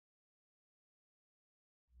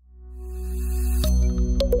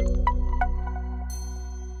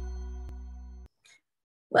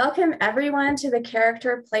Welcome everyone to the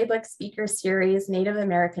Character Playbook Speaker Series Native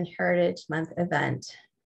American Heritage Month event.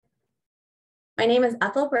 My name is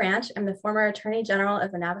Ethel Branch. I'm the former Attorney General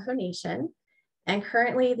of the Navajo Nation and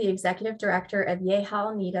currently the Executive Director of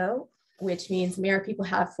Yehal Nido, which means May Our People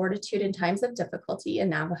Have Fortitude in Times of Difficulty in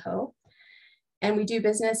Navajo. And we do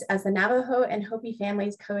business as the Navajo and Hopi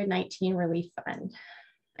Families COVID-19 Relief Fund.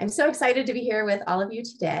 I'm so excited to be here with all of you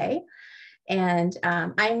today. And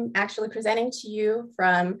I'm actually presenting to you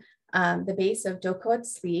from the base of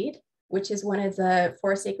Speake, which is one of the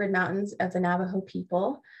 4 sacred mountains of the Navajo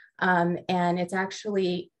people. And it's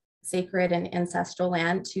actually sacred and ancestral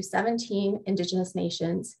land to 17 Indigenous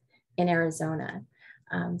nations in Arizona.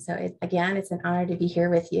 Again, it's an honor to be here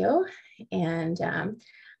with you. And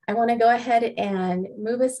I want to go ahead and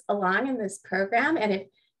move us along in this program. And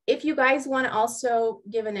if you guys want to also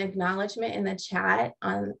give an acknowledgement in the chat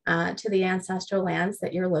on to the ancestral lands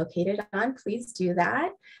that you're located on, please do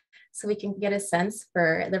that so we can get a sense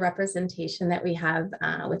for the representation that we have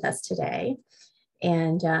with us today.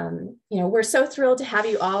 And we're so thrilled to have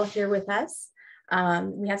you all here with us.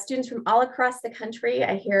 We have students from all across the country.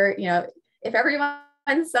 I hear, if everyone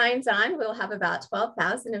signs on, we'll have about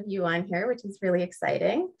 12,000 of you on here, which is really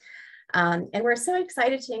exciting. And we're so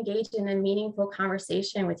excited to engage in a meaningful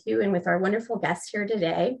conversation with you and with our wonderful guests here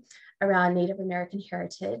today around Native American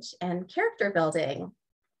heritage and character building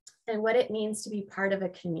and what it means to be part of a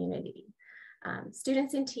community.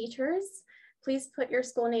 Students and teachers, please put your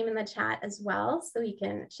school name in the chat as well so we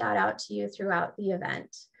can shout out to you throughout the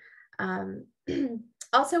event.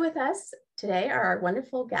 Also with us today are our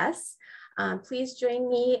wonderful guests. Please join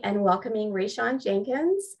me in welcoming Rayshawn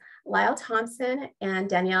Jenkins, Lyle Thompson, and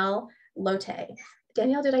Danielle Lote.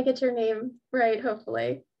 Danielle, did I get your name right,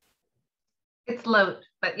 hopefully? It's Lote,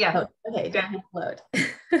 but yeah. Oh, okay, Danielle Lote.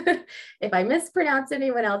 If I mispronounce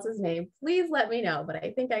anyone else's name, please let me know, but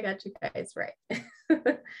I think I got you guys right.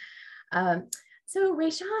 So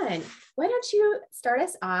Rayshawn, why don't you start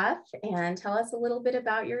us off and tell us a little bit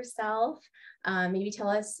about yourself? Maybe tell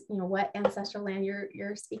us, what ancestral land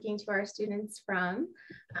you're speaking to our students from,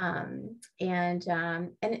 and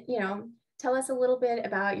tell us a little bit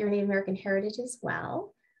about your Native American heritage as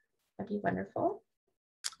well. That'd be wonderful.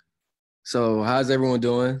 So how's everyone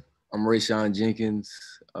doing? I'm Rayshawn Jenkins,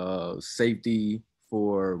 safety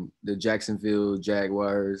for the Jacksonville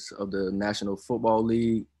Jaguars of the National Football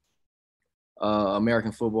League,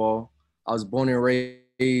 American football. I was born and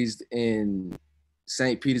raised in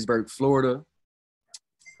St. Petersburg, Florida.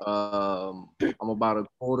 I'm about a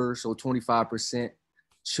quarter, so 25%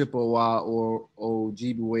 Chippewa or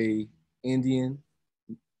Ojibwe Indian.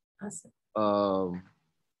 Awesome.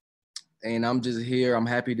 And I'm just here. I'm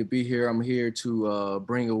happy to be here. I'm here to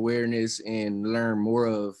bring awareness and learn more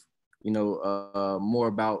of, more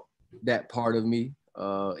about that part of me.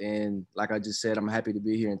 And like I just said, I'm happy to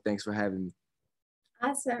be here, and thanks for having me.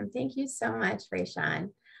 Awesome. Thank you so much, Rayshawn.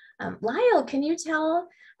 Lyle, can you tell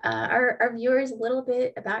our viewers a little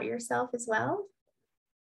bit about yourself as well?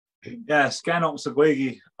 Yeah, scan up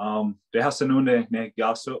Sagwegi. De Hasanunde ne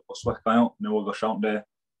Gaso, Oswakayo, Newagoshante,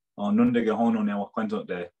 Nunde Gahono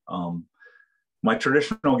Newaquentote. My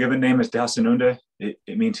traditional given name is De Hasanunde.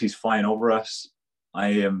 It means he's flying over us. I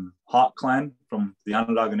am Hawk Clan from the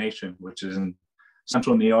Onondaga Nation, which is in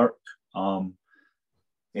central New York.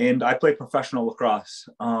 And I play professional lacrosse.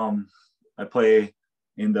 I play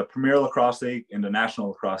in the Premier Lacrosse League and the National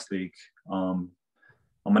Lacrosse League. I'm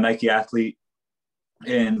a Nike athlete.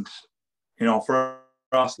 And, for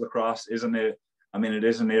us, lacrosse isn't it? I mean, it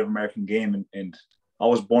is a Native American game, and I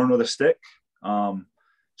was born with a stick.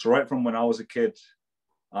 So right from when I was a kid,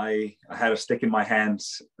 I had a stick in my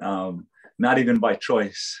hands, not even by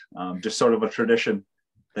choice, just sort of a tradition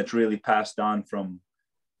that's really passed on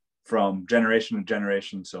from generation to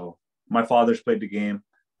generation. So my father's played the game.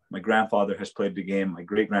 My grandfather has played the game. My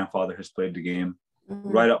great-grandfather has played the game,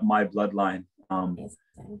 right up my bloodline.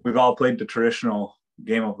 We've all played the traditional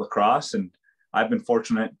game of lacrosse, and I've been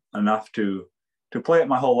fortunate enough to play it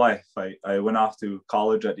my whole life. I went off to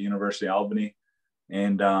college at the University of Albany,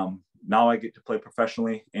 and now I get to play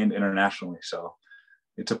professionally and internationally. So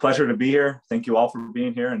it's a pleasure to be here. Thank you all for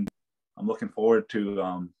being here, and I'm looking forward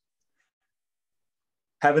to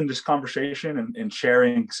having this conversation and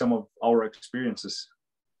sharing some of our experiences.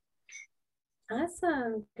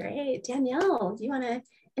 Awesome, great. Danielle, do you want to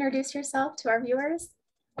introduce yourself to our viewers?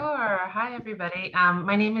 Sure. Hi, everybody.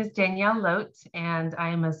 My name is Danielle Lote, and I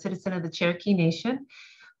am a citizen of the Cherokee Nation.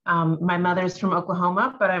 My mother's from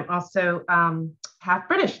Oklahoma, but I'm also half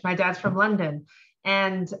British. My dad's from London.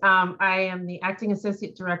 And I am the Acting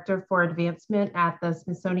Associate Director for Advancement at the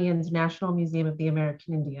Smithsonian's National Museum of the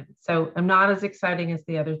American Indian. So I'm not as exciting as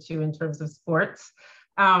the other two in terms of sports,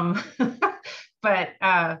 but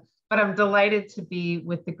I'm delighted to be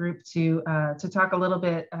with the group to talk a little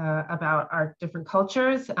bit about our different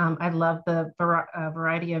cultures. I love the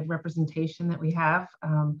variety of representation that we have,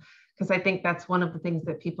 because I think that's one of the things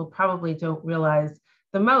that people probably don't realize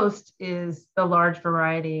the most is the large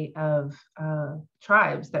variety of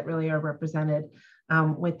tribes that really are represented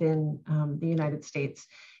within the United States.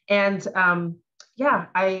 And yeah,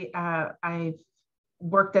 I've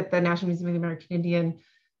worked at the National Museum of the American Indian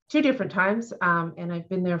 2 different times, and I've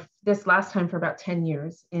been there this last time for about 10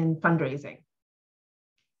 years in fundraising.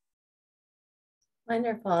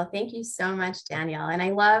 Wonderful. Thank you so much, Danielle. And I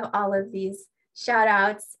love all of these shout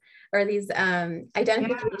outs or these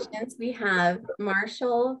identifications. Yeah. We have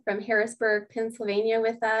Marshall from Harrisburg, Pennsylvania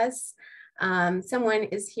with us. Someone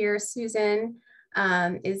is here, Susan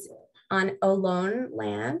is on Ohlone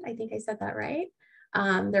land. I think I said that right.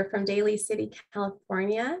 They're from Daly City,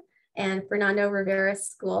 California, and Fernando Rivera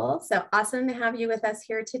School. So awesome to have you with us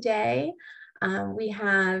here today. We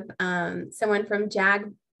have someone from Jag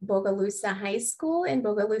Bogalusa High School in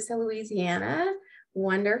Bogalusa, Louisiana.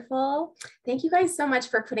 Wonderful. Thank you guys so much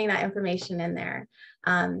for putting that information in there.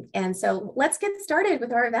 And so let's get started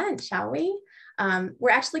with our event, shall we? We're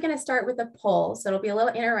actually going to start with a poll, so it'll be a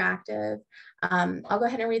little interactive. I'll go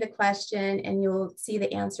ahead and read the question and you'll see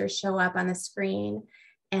the answers show up on the screen.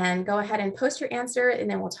 And go ahead and post your answer, and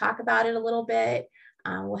then we'll talk about it a little bit.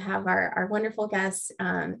 We'll have our wonderful guests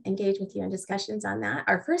engage with you in discussions on that.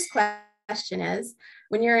 Our first question is,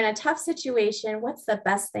 when you're in a tough situation, what's the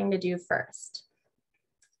best thing to do first?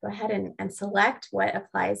 Go ahead and select what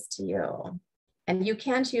applies to you. And you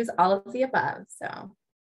can choose all of the above, so.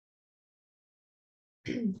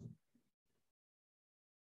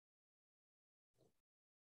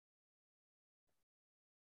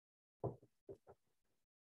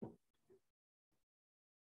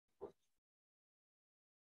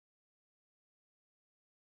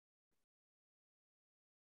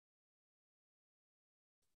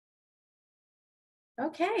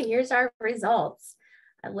 Okay, here's our results.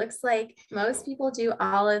 It looks like most people do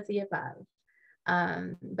all of the above,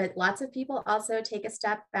 but lots of people also take a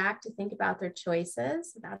step back to think about their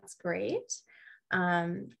choices. That's great.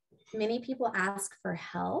 Many people ask for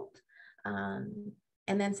help, and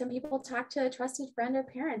then some people talk to a trusted friend or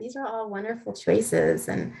parent. These are all wonderful choices,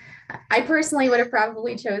 and I personally would have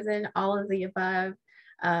probably chosen all of the above.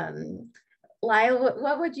 Lyle,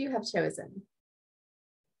 what would you have chosen?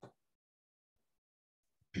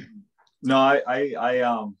 No, I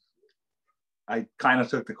kind of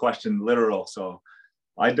took the question literal. So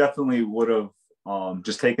I definitely would have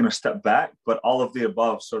just taken a step back, but all of the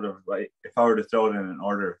above sort of, right, if I were to throw it in an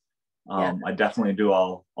order, yeah. I definitely do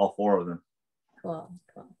all 4 of them. Cool,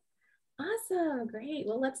 cool. Awesome, great.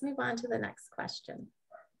 Well, let's move on to the next question.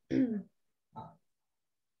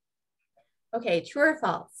 Okay, true or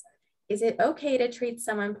false? Is it okay to treat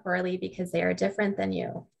someone poorly because they are different than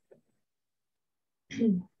you?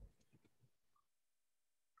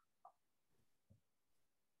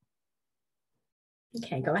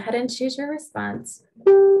 Okay, go ahead and choose your response.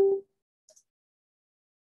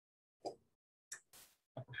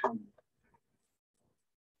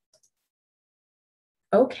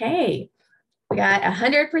 Okay, we got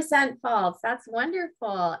 100% false. That's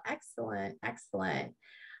wonderful. Excellent, excellent.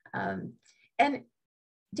 And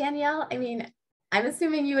Danielle, I mean, I'm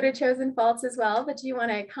assuming you would have chosen false as well, but do you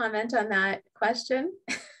want to comment on that question?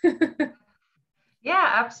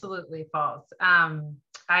 Yeah, absolutely false.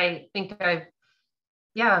 I think I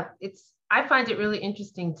find it really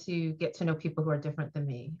interesting to get to know people who are different than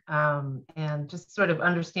me, and just sort of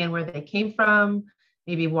understand where they came from,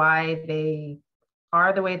 maybe why they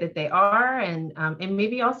are the way that they are, and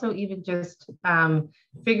maybe also even just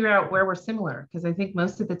figure out where we're similar, because I think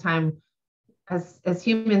most of the time as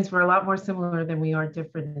humans, we're a lot more similar than we are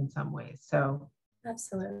different in some ways. So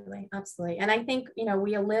absolutely, absolutely. And I think, you know,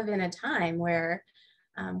 we live in a time where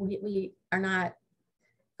we are not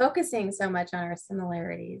focusing so much on our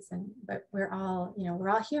similarities, but we're all, you know, we're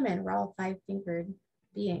all human. We're all 5-fingered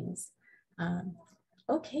beings.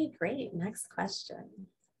 Okay, great. Next question.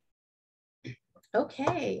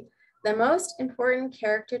 Okay, the most important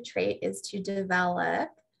character trait is to develop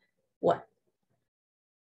what?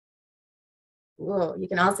 Whoa, you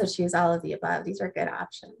can also choose all of the above. These are good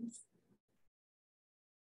options.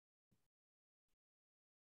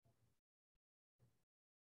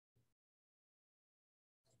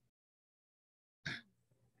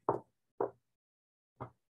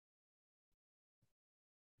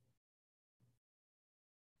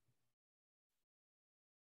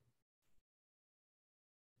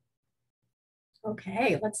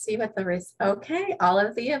 Okay, let's see what okay, all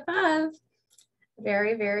of the above.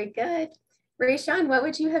 Very, very good. Rayshawn, what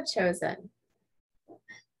would you have chosen?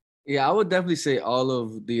 Yeah, I would definitely say all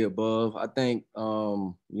of the above. I think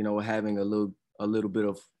you know, having a little bit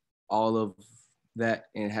of all of that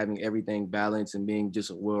and having everything balanced and being just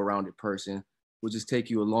a well-rounded person will just take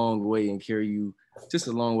you a long way and carry you just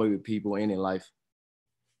a long way with people and in life.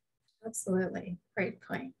 Absolutely. Great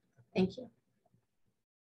point. Thank you.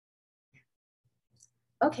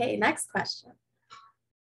 Okay, next question.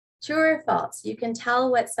 True or false? You can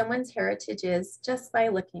tell what someone's heritage is just by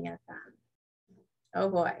looking at them. Oh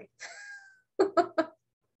boy. All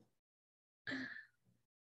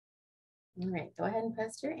right, go ahead and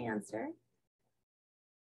post your answer.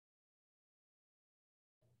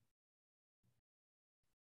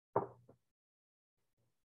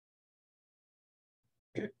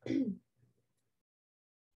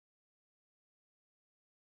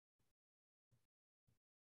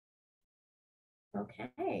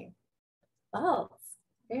 Okay, false.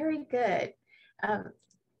 Very good.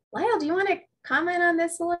 Lyle, do you want to comment on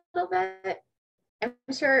this a little bit? I'm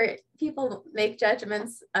sure people make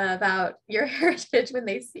judgments about your heritage when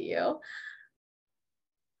they see you.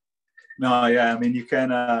 No, yeah, I mean, you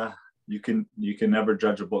can never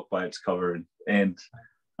judge a book by its cover, and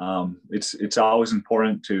it's always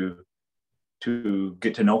important to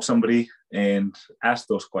get to know somebody and ask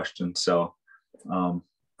those questions. So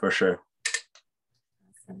for sure.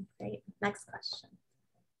 Awesome, great. Next question.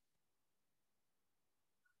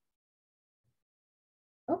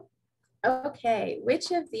 Oh, okay.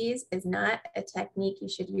 Which of these is not a technique you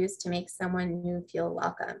should use to make someone new feel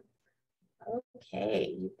welcome?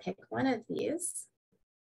 Okay, you pick one of these.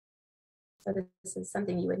 So this is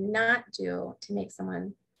something you would not do to make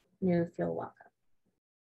someone new feel welcome.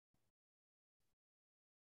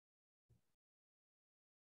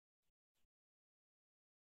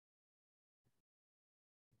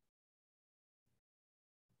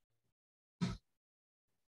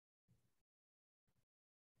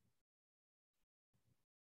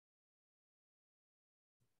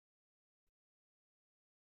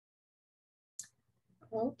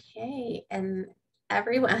 Okay, and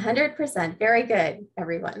everyone, 100%, very good,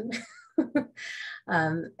 everyone.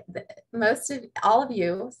 All of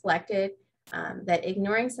you selected that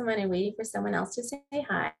ignoring someone and waiting for someone else to say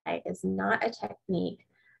hi is not a technique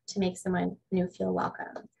to make someone new feel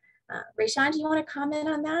welcome. Rayshawn, do you want to comment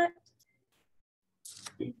on that?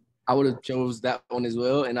 I would have chose that one as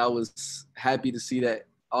well, and I was happy to see that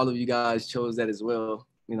all of you guys chose that as well.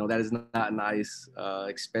 You know, that is not nice,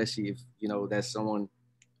 especially if, you know, that's someone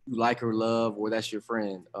you like or love, or that's your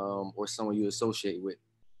friend, or someone you associate with.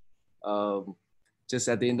 Just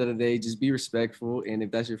at the end of the day, just be respectful. And if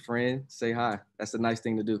that's your friend, say hi. That's a nice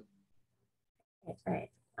thing to do. Right,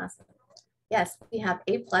 awesome. Yes, we have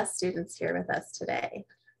A+ students here with us today.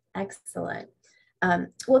 Excellent.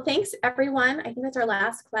 Well, thanks everyone. I think that's our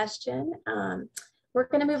last question. We're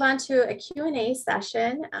going to move on to a Q&A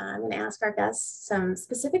session. I'm going to ask our guests some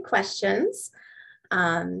specific questions.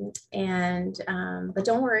 But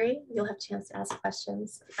don't worry, you'll have a chance to ask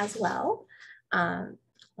questions as well.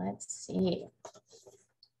 Let's see.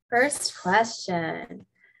 First question.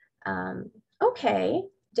 Okay,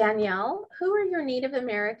 Danielle, who are your Native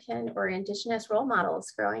American or Indigenous role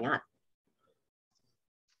models growing up?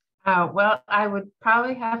 Well, I would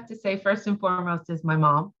probably have to say first and foremost is my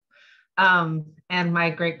mom, and my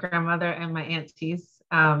great-grandmother and my aunties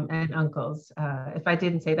and uncles. If I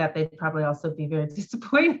didn't say that, they'd probably also be very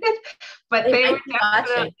disappointed. But they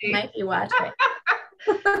might be watching.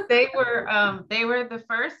 they were the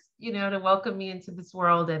first, you know, to welcome me into this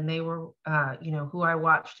world, and they were, you know, who I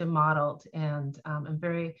watched and modeled, and I'm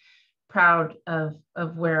very proud of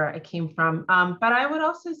where I came from. But I would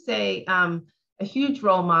also say a huge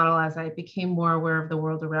role model as I became more aware of the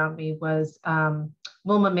world around me was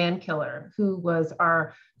Wilma Mankiller, who was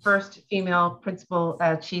our first female principal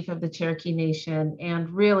chief of the Cherokee Nation, and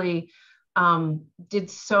really did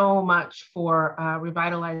so much for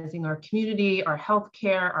revitalizing our community, our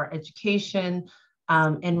healthcare, our education,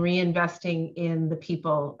 and reinvesting in the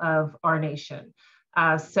people of our nation.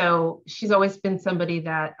 So she's always been somebody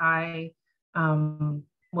that I,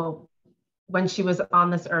 well, when she was on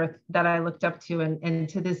this earth, that I looked up to, and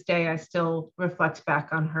to this day, I still reflect back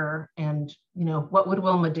on her and, you know, what would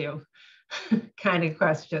Wilma do kind of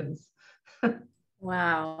questions.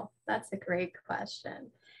 Wow, that's a great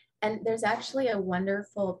question. And there's actually a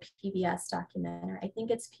wonderful PBS documentary. I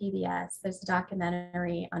think it's PBS. There's a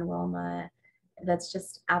documentary on Wilma that's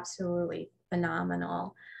just absolutely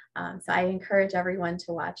phenomenal. So I encourage everyone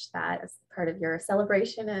to watch that as part of your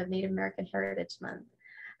celebration of Native American Heritage Month.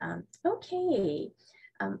 Okay.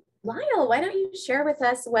 Lyle, why don't you share with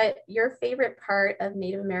us what your favorite part of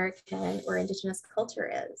Native American or Indigenous culture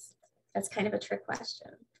is? That's kind of a trick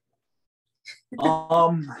question.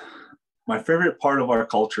 My favorite part of our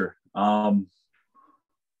culture, I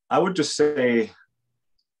would just say,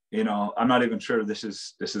 you know, I'm not even sure this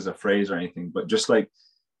is a phrase or anything, but just like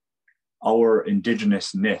our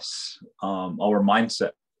indigenousness, our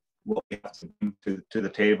mindset, what we have to bring to the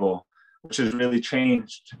table, which has really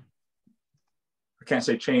changed. I can't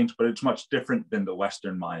say change, but it's much different than the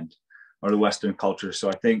Western mind or the Western culture. So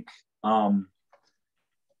I think,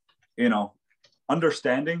 you know,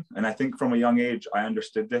 understanding, and I think from a young age, I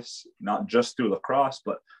understood this, not just through lacrosse,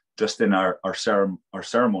 but just in our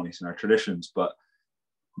ceremonies and our traditions, but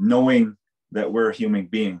knowing that we're human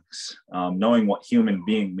beings, knowing what human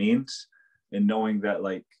being means, and knowing that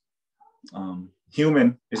like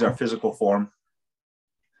human is our physical form,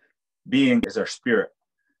 being is our spirit.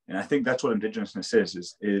 And I think that's what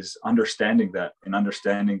Indigenousness is understanding that, and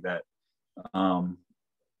understanding that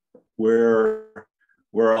we're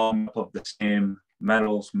all made up of the same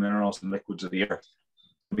metals, minerals, and liquids of the earth.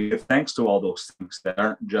 We give thanks to all those things that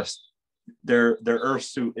aren't just their earth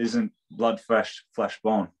suit isn't blood, flesh,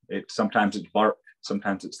 bone. Sometimes it's bark,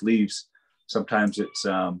 sometimes it's leaves, sometimes it's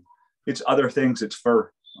other things, it's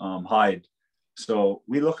fur, hide. So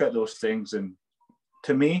we look at those things, and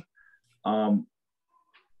to me,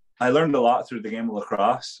 I learned a lot through the game of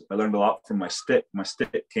lacrosse. I learned a lot from my stick. My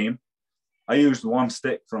stick came. I used one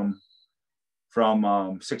stick from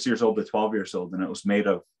 6 years old to 12 years old, and it was made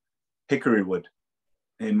of hickory wood.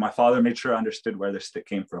 And my father made sure I understood where this stick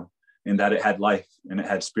came from, and that it had life and it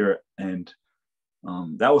had spirit. And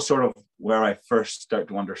that was sort of where I first started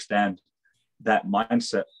to understand that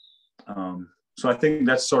mindset. So I think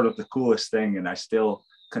that's sort of the coolest thing, and I still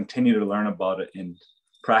continue to learn about it and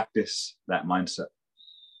practice that mindset.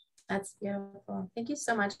 That's beautiful. Thank you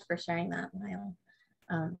so much for sharing that, Lyle.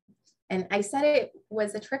 And I said it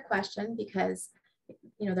was a trick question because,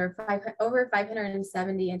 you know, there are over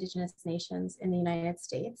 570 Indigenous nations in the United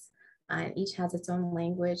States, and each has its own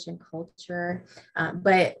language and culture.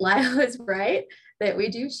 But Lyle is right that we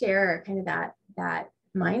do share kind of that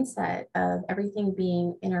mindset of everything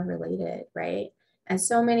being interrelated, right? And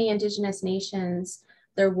so many Indigenous nations,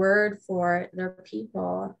 their word for their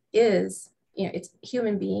people is, you know, it's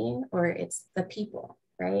human being, or it's the people,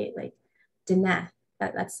 right? Like Diné,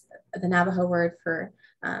 that's the Navajo word for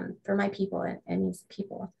my people, and means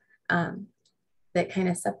people. That kind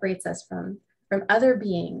of separates us from other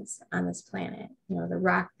beings on this planet. You know, the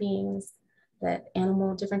rock beings,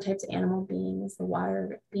 different types of animal beings, the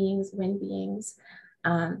water beings, wind beings.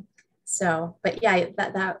 But yeah,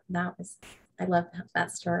 that was, I love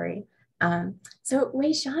that story. So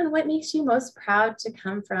Wei-Shan, what makes you most proud to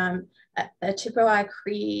come from a Chippewa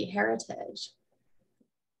Cree heritage?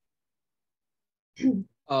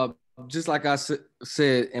 Just like I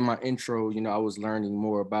said in my intro, you know, I was learning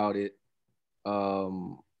more about it,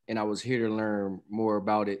 and I was here to learn more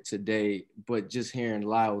about it today. But just hearing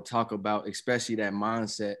Lyle talk about, especially that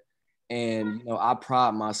mindset, and you know, I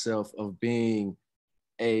pride myself of being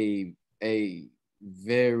a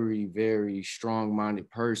very, very strong-minded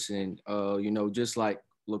person. You know, just like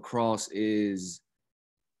lacrosse is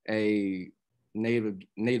a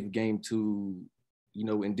native game to, you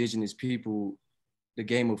know, Indigenous people, the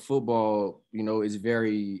game of football, you know, is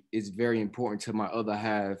very important to my other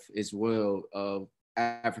half as well, of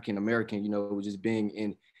African American, you know, just being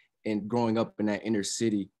in and growing up in that inner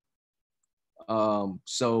city.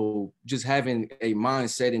 So just having a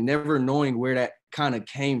mindset and never knowing where that kind of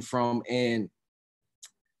came from. And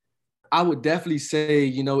I would definitely say,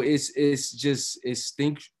 you know, it's just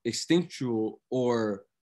instinctual, or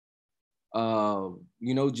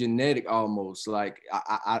you know, genetic almost. Like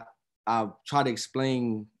I try to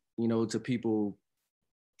explain, you know, to people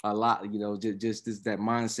a lot, you know, just that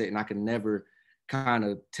mindset, and I can never kind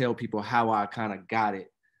of tell people how I kind of got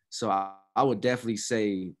it. So I would definitely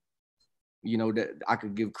say, you know, that I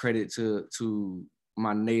could give credit to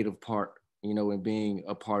my native part, you know, and being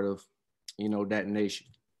a part of, you know, that nation.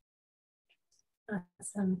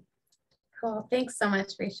 Awesome. Cool. Thanks so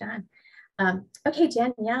much, Wei-Shan. Okay,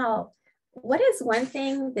 Danielle, what is one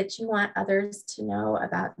thing that you want others to know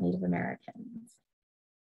about Native Americans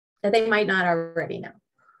that they might not already know?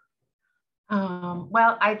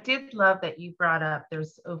 Well, I did love that you brought up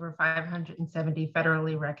there's over 570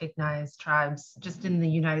 federally recognized tribes just in the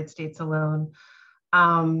United States alone.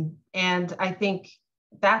 And I think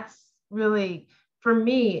that's really, for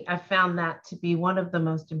me, I found that to be one of the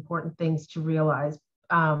most important things to realize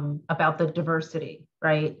about the diversity,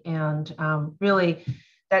 right? And really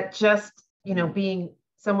that just, you know, being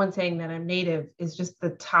someone saying that I'm Native is just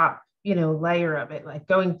the top, layer of it, like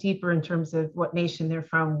going deeper in terms of what nation they're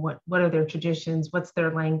from, what are their traditions, what's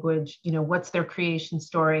their language, what's their creation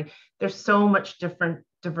story. There's so much different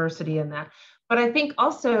diversity in that. But I think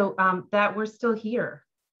also that we're still here.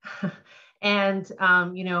 And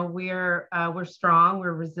we're strong,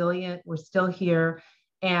 we're resilient, we're still here,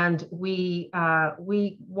 and we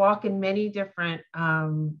walk in many different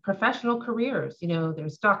professional careers.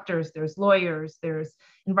 There's doctors, there's lawyers, there's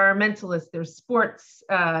environmentalists, there's sports,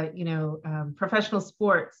 professional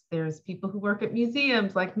sports. There's people who work at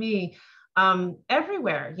museums like me,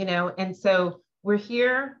 everywhere. And so we're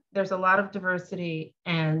here. There's a lot of diversity,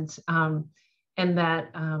 and that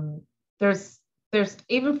there's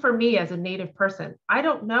even for me as a Native person, I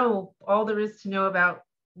don't know all there is to know about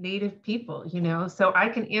Native people, so I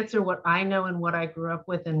can answer what I know and what I grew up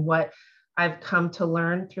with and what I've come to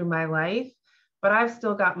learn through my life, but I've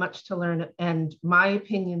still got much to learn, and my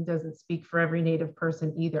opinion doesn't speak for every Native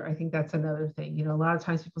person either. I think that's another thing. A lot of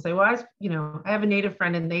times people say, well, I have a Native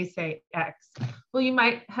friend and they say X. Well, you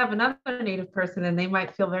might have another Native person and they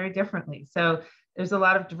might feel very differently. So there's a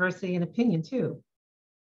lot of diversity in opinion too.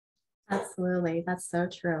 Absolutely. That's so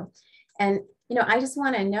true. And, I just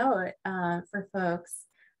want to note for folks,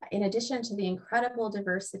 in addition to the incredible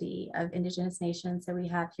diversity of Indigenous nations that we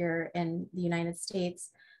have here in the United States,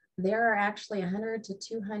 there are actually 100 to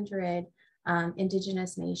 200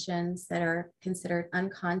 Indigenous nations that are considered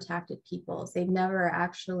uncontacted peoples. They've never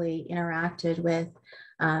actually interacted with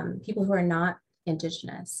people who are not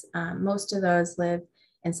Indigenous. Most of those live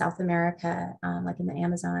in South America, like in the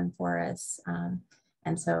Amazon forests.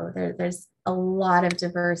 And so there's a lot of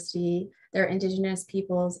diversity. There are Indigenous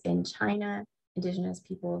peoples in China, Indigenous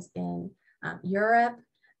peoples in Europe.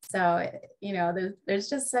 So, there's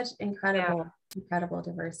just such incredible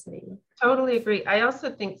diversity. Totally agree. I also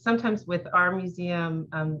think sometimes with our museum,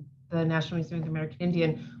 the National Museum of the American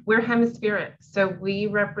Indian, we're hemispheric. So we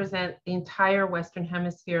represent the entire Western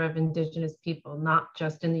Hemisphere of Indigenous people, not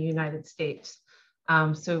just in the United States.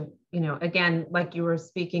 So, again, like you were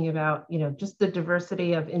speaking about, just the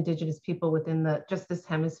diversity of Indigenous people within just this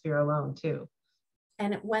hemisphere alone too.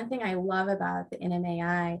 And one thing I love about the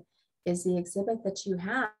NMAI is the exhibit that you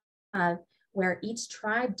have where each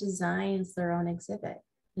tribe designs their own exhibit.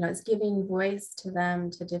 It's giving voice to them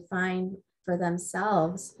to define for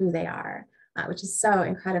themselves who they are, which is so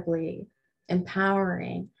incredibly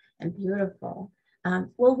empowering and beautiful.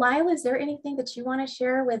 Well, Lila, is there anything that you want to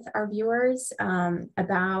share with our viewers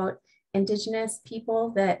about Indigenous people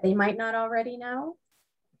that they might not already know?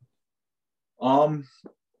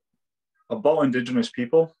 About Indigenous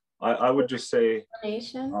people, I would just say,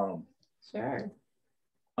 Sure.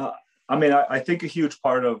 I think a huge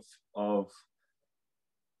part of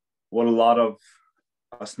what a lot of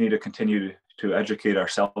us need to continue to educate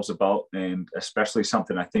ourselves about, and especially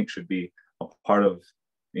something I think should be a part of,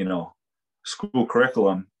 school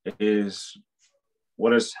curriculum, is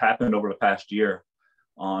what has happened over the past year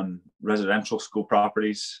on residential school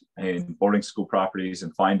properties and boarding school properties,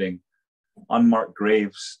 and finding unmarked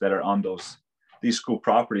graves that are on these school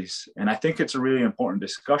properties. And I think it's a really important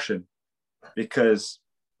discussion because,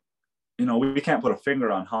 we can't put a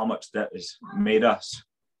finger on how much that has made us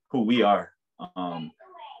who we are.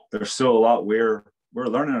 There's still a lot we're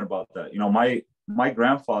learning about that. My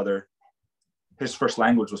grandfather, his first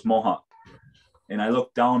language was Mohawk. And I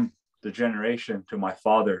look down the generation to my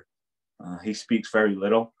father. He speaks very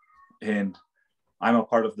little. And I'm a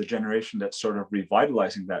part of the generation that's sort of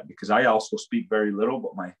revitalizing that, because I also speak very little,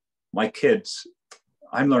 but my kids,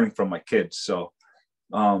 I'm learning from my kids. So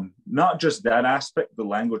not just that aspect, the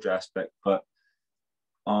language aspect, but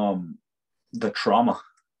the trauma,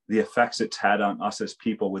 the effects it's had on us as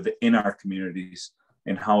people within our communities,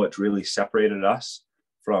 and how it's really separated us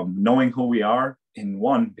from knowing who we are,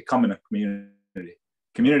 and becoming a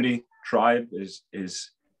community. Tribe is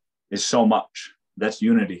so much. That's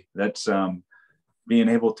unity. That's being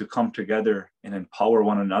able to come together and empower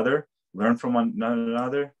one another, learn from one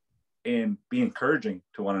another, and be encouraging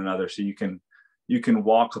to one another, so you can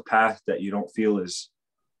walk a path that you don't feel is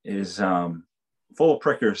full of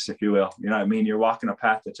prickers, if you will. You know what I mean? You're walking a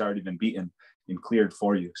path that's already been beaten and cleared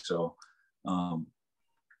for you. So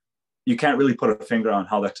you can't really put a finger on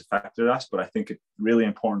how that's affected us, but I think it's really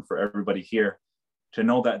important for everybody here to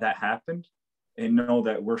know that happened, and know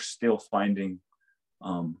that we're still finding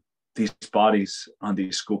these bodies on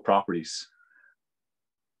these school properties.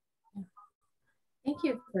 Thank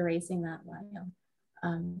you for raising that, Lyle.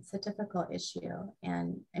 It's a difficult issue.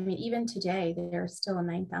 And even today, there are still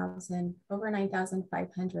over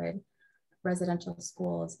 9,500 residential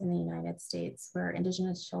schools in the United States where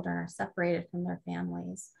Indigenous children are separated from their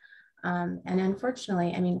families. And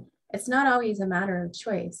unfortunately, I mean, it's not always a matter of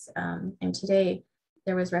choice. And today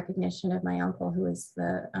there was recognition of my uncle, who was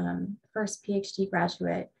the first PhD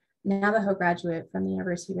graduate, Navajo graduate from the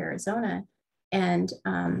University of Arizona. And,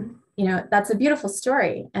 you know, that's a beautiful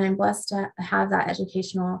story. And I'm blessed to have that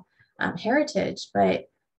educational heritage. But,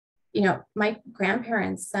 you know, my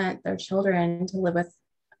grandparents sent their children to live with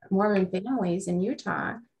Mormon families in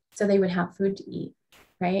Utah so they would have food to eat,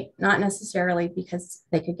 right? Not necessarily because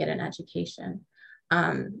they could get an education,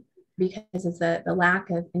 because of the lack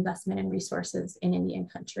of investment and resources in Indian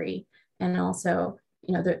country, and also,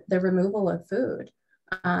 you know, the removal of food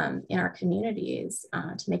in our communities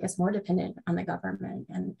to make us more dependent on the government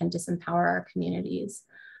and disempower our communities.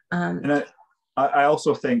 And I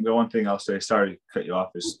also think the one thing I'll say, sorry to cut you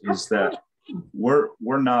off, is that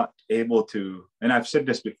we're not able to, and I've said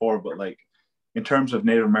this before, but like in terms of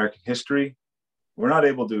Native American history, we're not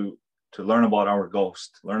able to learn about our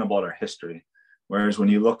ghost, learn about our history. Whereas when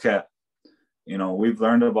you look at, you know, we've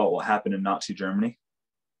learned about what happened in Nazi Germany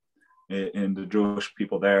and the Jewish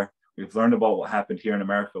people there. We've learned about what happened here in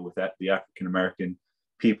America with the African American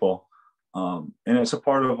people. And it's a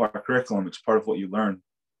part of our curriculum. It's part of what you learn.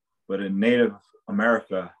 But in Native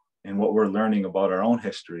America and what we're learning about our own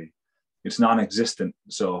history, it's non-existent.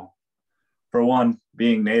 So for one,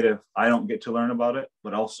 being Native, I don't get to learn about it,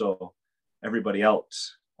 but also everybody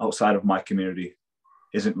else outside of my community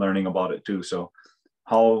isn't learning about it too. So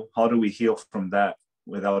how do we heal from that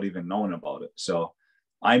without even knowing about it? So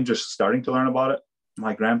I'm just starting to learn about it.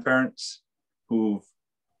 My grandparents who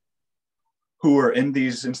are in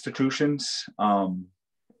these institutions,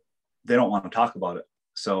 they don't want to talk about it.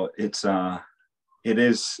 So it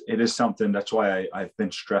is something. That's why I've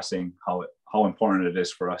been stressing how important it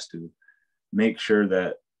is for us to make sure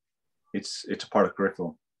that it's a part of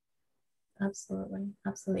curriculum. Absolutely,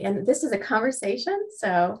 absolutely. And this is a conversation.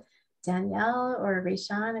 So Danielle or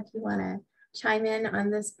Rayshawn, if you want to chime in on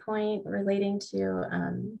this point relating to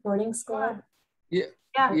boarding school. Yeah,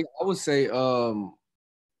 I would say,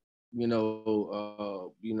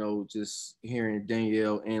 just hearing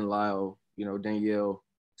Danielle and Lyle, Danielle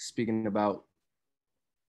speaking about,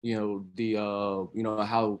 how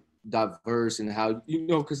diverse and how,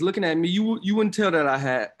 because looking at me, you wouldn't tell that I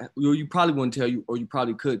had, you probably wouldn't tell you, or you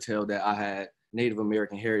probably could tell that I had Native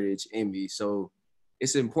American heritage in me. So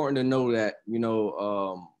it's important to know that,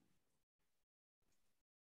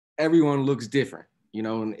 everyone looks different,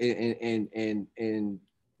 and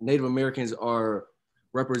Native Americans are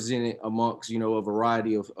represented amongst, a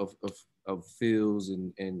variety of fields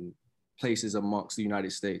and places amongst the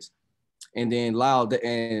United States. And then Lyle,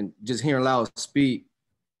 and just hearing Lyle speak,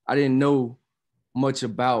 I didn't know much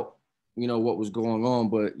about, what was going on,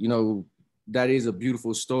 but, that is a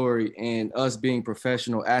beautiful story. And us being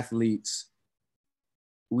professional athletes,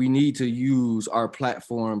 we need to use our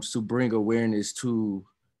platforms to bring awareness to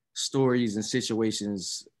stories and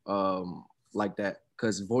situations like that.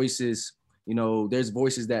 Because voices, there's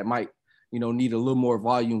voices that might, need a little more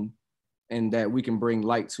volume and that we can bring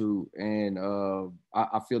light to. And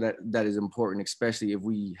I feel that is important, especially if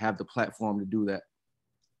we have the platform to do that.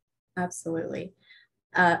 Absolutely.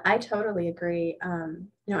 I totally agree.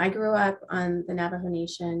 I grew up on the Navajo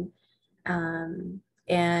Nation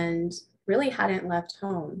and really hadn't left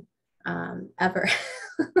home ever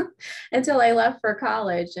until I left for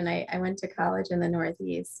college. And I went to college in the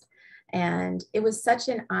Northeast. And it was such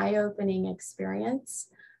an eye-opening experience.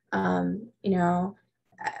 I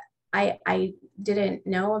didn't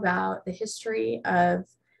know about the history of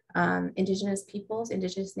Indigenous peoples,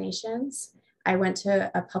 Indigenous nations. I went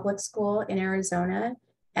to a public school in Arizona,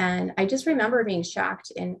 and I just remember being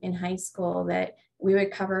shocked in high school that we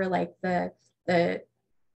would cover like the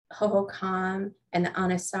Hohokam and the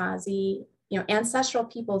Anasazi, ancestral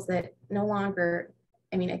peoples that no longer,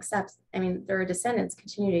 their descendants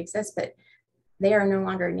continue to exist, but they are no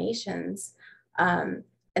longer nations. And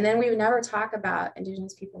then we would never talk about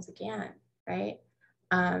Indigenous peoples again, right?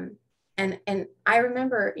 And I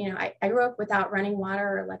remember, I grew up without running water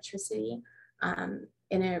or electricity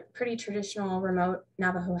in a pretty traditional remote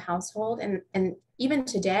Navajo household. And even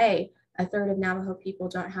today, a third of Navajo people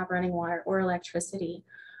don't have running water or electricity.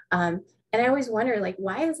 And I always wonder, like,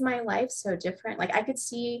 why is my life so different? Like I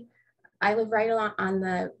live right along on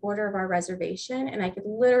the border of our reservation, and I could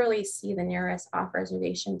literally see the nearest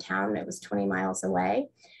off-reservation town. It was 20 miles away.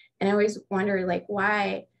 And I always wonder, like,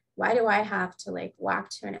 why do I have to like walk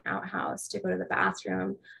to an outhouse to go to the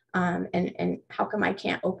bathroom? And how come I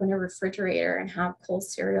can't open a refrigerator and have cold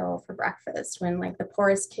cereal for breakfast when like the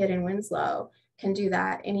poorest kid in Winslow can do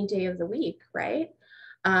that any day of the week, right?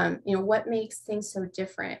 You know, what makes things so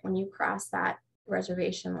different when you cross that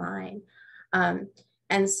reservation line?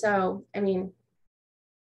 And so, I mean,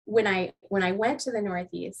 when I went to the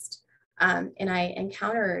Northeast, and I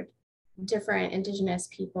encountered different Indigenous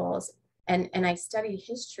peoples, and I studied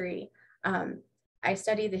history, I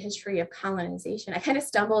studied the history of colonization. I kind of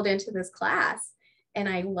stumbled into this class and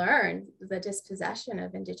I learned the dispossession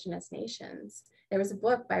of Indigenous nations. There was a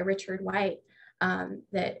book by Richard White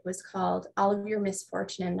that was called All of Your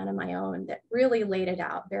Misfortune and None of My Own, that really laid it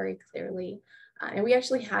out very clearly. And we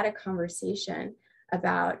actually had a conversation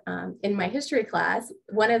about, in my history class,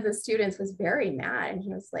 one of the students was very mad and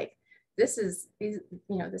he was like, this is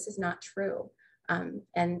not true.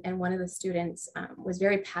 And one of the students was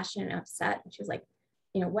very passionate and upset. And she was like,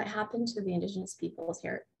 you know, what happened to the Indigenous peoples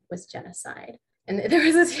here was genocide. And there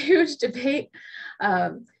was this huge debate.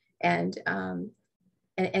 And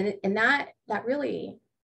that really,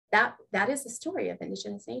 that is the story of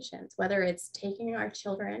Indigenous nations, whether it's taking our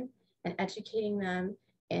children and educating them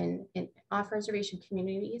in off-reservation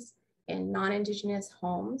communities, in non-Indigenous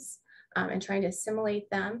homes, and trying to assimilate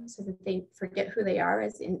them so that they forget who they are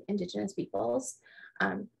as Indigenous peoples.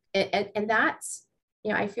 And that's,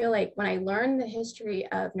 you know, I feel like when I learned the history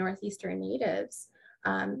of Northeastern natives,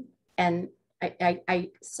 and I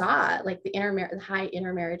saw like the high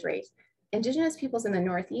intermarriage rates, Indigenous peoples in the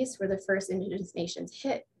Northeast were the first Indigenous nations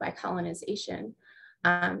hit by colonization.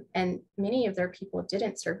 And many of their people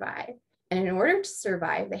didn't survive. And in order to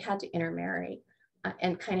survive, they had to intermarry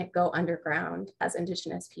and kind of go underground as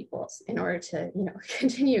Indigenous peoples in order to, you know,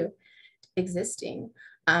 continue existing.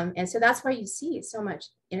 And so that's why you see so much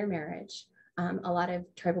intermarriage. A lot of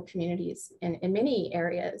tribal communities in many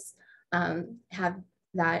areas have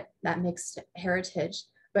that mixed heritage.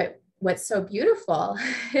 But what's so beautiful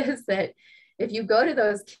is that if you go to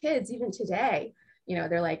those kids, even today, you know,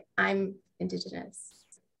 they're like, I'm Indigenous.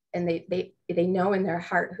 And they know in their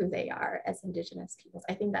heart who they are as Indigenous peoples.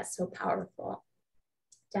 I think that's so powerful.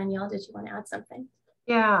 Danielle, did you want to add something?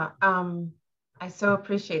 Yeah, I so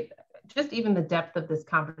appreciate that. Just even the depth of this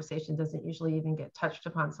conversation doesn't usually even get touched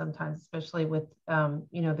upon sometimes, especially with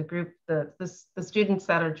you know, the group, the students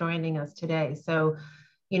that are joining us today. So,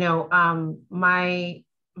 you know, my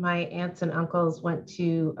aunts and uncles went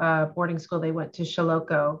to boarding school. They went to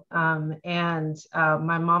Shilloko, and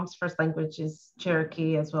my mom's first language is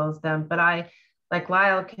Cherokee as well as them. But I, like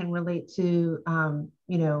Lyle, can relate to,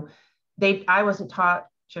 you know, I wasn't taught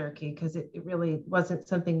Cherokee because it really wasn't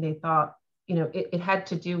something they thought, you know, it had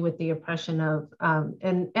to do with the oppression of,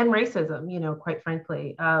 and racism, you know, quite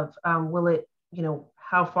frankly, of will it, you know,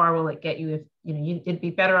 how far will it get you if, you know, it'd be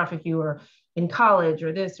better off if you were in college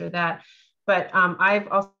or this or that. But I've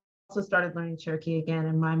also started learning Cherokee again,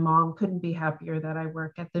 and my mom couldn't be happier that I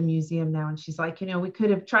work at the museum now. And she's like, you know, we could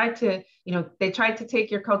have tried to, you know, they tried to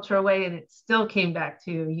take your culture away and it still came back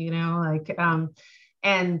to, you know, like,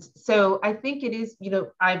 and so I think it is, you know,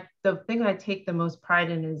 the thing I take the most pride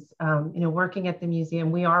in is, you know, working at the museum.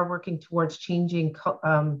 We are working towards changing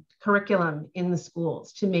curriculum in the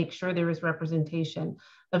schools to make sure there is representation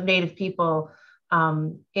of Native people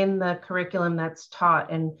in the curriculum that's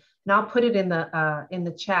taught. And I'll put it in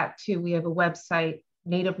the chat too. We have a website,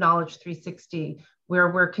 Native Knowledge 360, where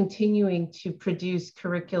we're continuing to produce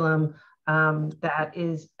curriculum that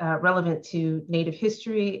is relevant to Native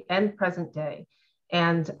history and present day.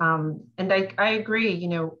 And I agree, you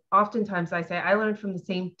know, oftentimes I say I learned from the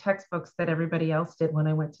same textbooks that everybody else did when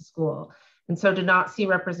I went to school. And so to not see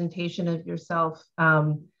representation of yourself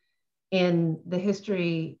in the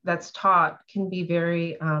history that's taught can be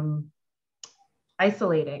very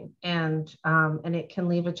isolating, and it can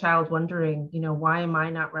leave a child wondering, you know, why am I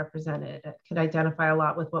not represented? I could identify a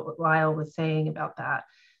lot with what Lyle was saying about that.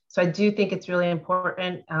 So I do think it's really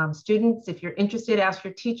important. Students, if you're interested, ask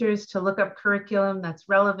your teachers to look up curriculum that's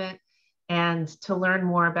relevant and to learn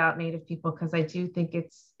more about Native people, because I do think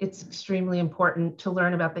it's extremely important to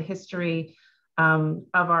learn about the history of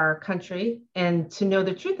our country and to know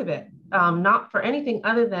the truth of it, not for anything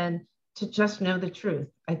other than to just know the truth.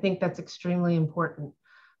 I think that's extremely important,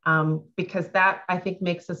 because that, I think,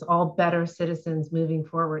 makes us all better citizens moving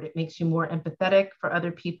forward. It makes you more empathetic for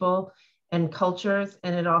other people and cultures.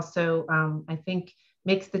 And it also, I think,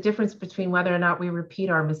 makes the difference between whether or not we repeat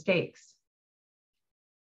our mistakes.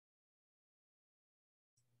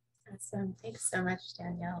 Awesome. Thanks so much,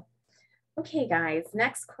 Danielle. Okay, guys,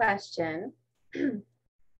 next question.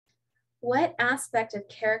 What aspect of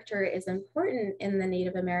character is important in the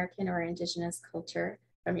Native American or Indigenous culture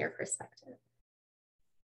from your perspective?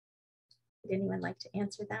 Would anyone like to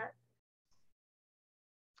answer that?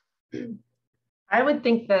 I would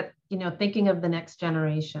think that you know, thinking of the next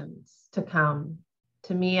generations to come.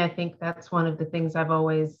 To me, I think that's one of the things I've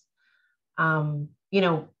always, you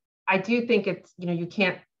know, I do think it's, you know, you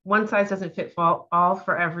can't, one size doesn't fit for all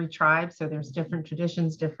for every tribe. So there's different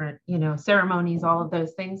traditions, different, you know, ceremonies, all of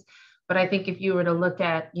those things. But I think if you were to look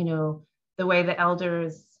at, you know, the way the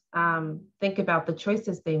elders think about the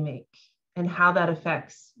choices they make and how that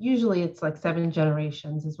affects, usually it's like 7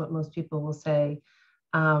 generations is what most people will say.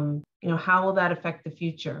 You know, how will that affect the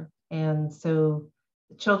future? And so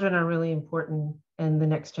children are really important in the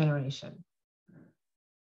next generation.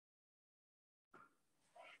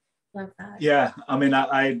 Love that. Yeah, I mean,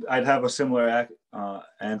 I'd have a similar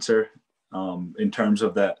answer in terms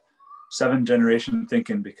of that 7 generation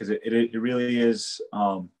thinking, because it really is,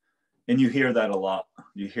 and you hear that a lot.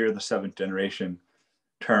 You hear the 7th generation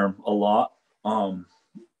term a lot.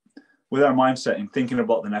 With our mindset and thinking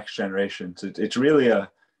about the next generations, it's really a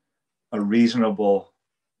reasonable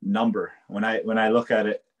number. When I look at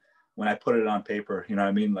it, when I put it on paper, you know what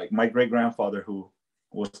I mean? Like my great grandfather, who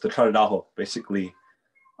was the Taradaho, basically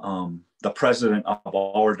the president of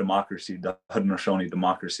our democracy, the Haudenosaunee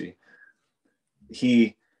democracy,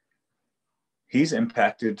 he's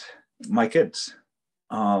impacted my kids.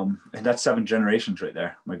 And that's 7 generations right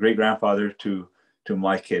there. My great grandfather to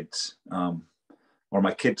my kids, or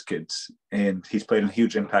my kids' kids. And he's played a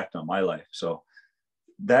huge impact on my life. So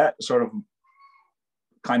that sort of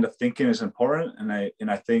kind of thinking is important. And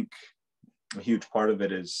I think a huge part of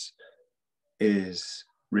it is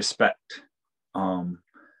respect.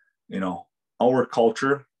 You know, our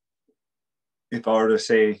culture, if I were to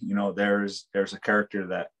say, you know, there's a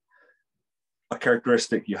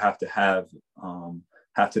characteristic you have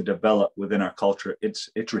to develop within our culture, it's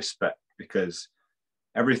respect, because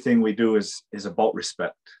everything we do is about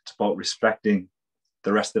respect. It's about respecting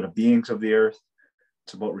the rest of the beings of the earth.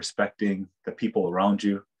 It's about respecting the people around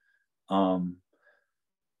you.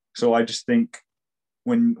 So I just think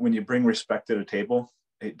when you bring respect to the table,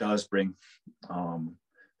 it does bring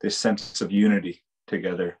this sense of unity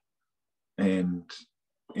together, and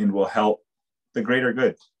will help the greater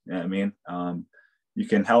good. You know what I mean? You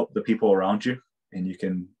can help the people around you, and you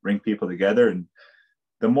can bring people together. And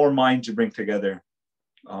the more minds you bring together,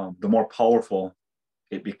 the more powerful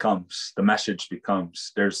it becomes. The message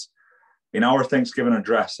becomes. There's, in our Thanksgiving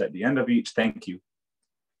address, at the end of each thank you,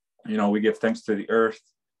 you know, we give thanks to the earth,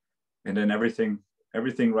 and then everything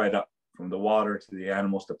right up from the water to the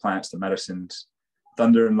animals, the plants, the medicines,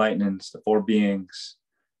 thunder and lightnings, the 4 beings,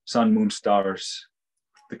 sun, moon, stars,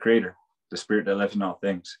 the creator, the spirit that lives in all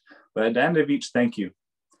things. But at the end of each thank you,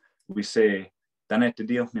 we say, and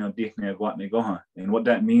what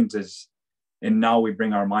that means is, and now we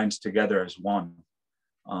bring our minds together as one.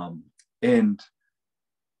 And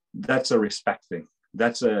that's a respect thing.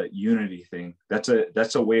 That's a unity thing. That's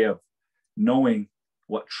a way of knowing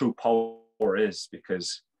what true power is,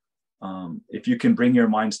 because if you can bring your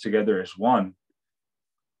minds together as one,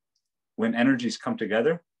 when energies come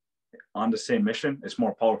together on the same mission, it's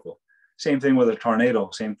more powerful. Same thing with a tornado,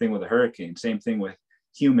 same thing with a hurricane, same thing with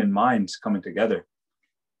human minds coming together.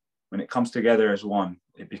 When it comes together as one,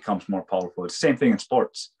 it becomes more powerful. It's the same thing in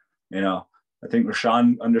sports. You know, I think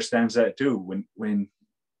Rashawn understands that too. When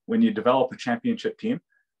you develop a championship team,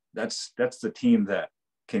 that's the team that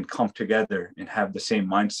can come together and have the same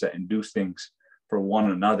mindset and do things for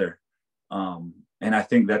one another. And I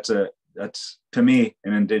think that's to me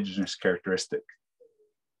an Indigenous characteristic.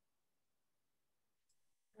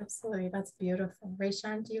 Absolutely, that's beautiful.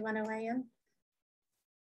 Rashawn, do you want to weigh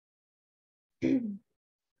in?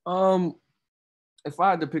 If I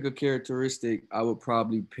had to pick a characteristic, I would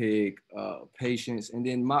probably pick patience. And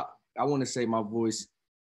then I want to say my voice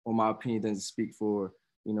or my opinion doesn't speak for,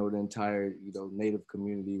 you know, the entire, you know, Native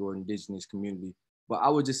community or Indigenous community, but I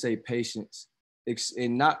would just say patience,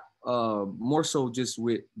 and not more so just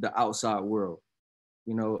with the outside world.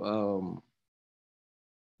 You know,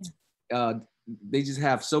 they just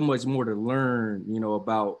have so much more to learn, you know,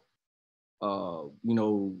 about you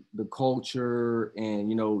know, the culture, and,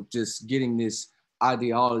 you know, just getting this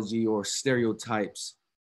ideology or stereotypes,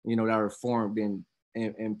 you know, that are formed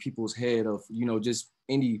in people's head of, you know, just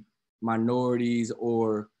any minorities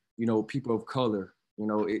or, you know, people of color. You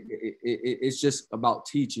know, it's just about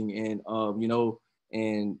teaching, and you know,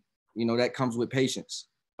 and, you know, that comes with patience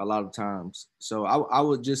a lot of times. So I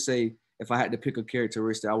would just say, if I had to pick a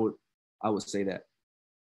characteristic, I would say that.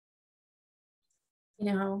 You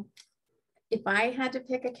know, if I had to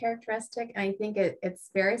pick a characteristic, I think it's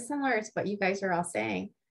very similar to what you guys are all saying.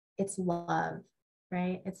 It's love,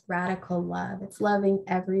 right? It's radical love. It's loving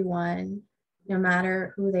everyone, no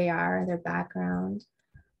matter who they are, their background.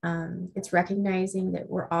 It's recognizing that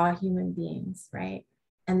we're all human beings, right?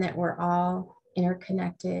 And that we're all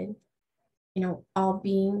interconnected. You know, all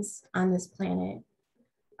beings on this planet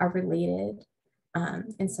are related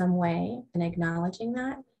in some way, and acknowledging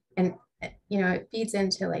that. And, you know, it feeds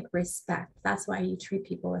into like respect. That's why you treat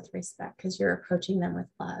people with respect, because you're approaching them with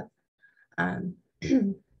love.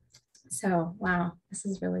 So, wow, this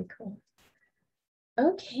is really cool.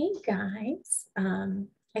 Okay, guys.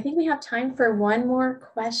 I think we have time for one more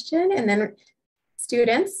question, and then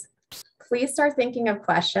students, please start thinking of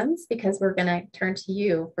questions, because we're going to turn to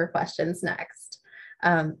you for questions next.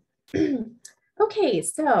 Okay,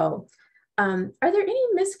 so are there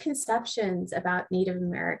any misconceptions about Native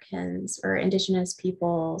Americans or Indigenous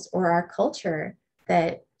peoples or our culture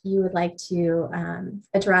that you would like to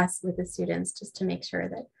address with the students, just to make sure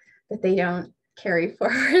that they don't carry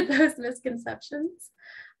forward those misconceptions?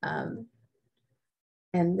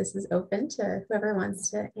 And this is open to whoever wants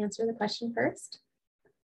to answer the question first.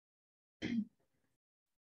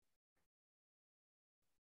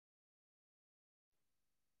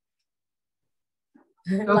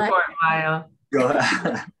 Go for it, Lyle. Go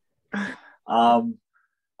ahead.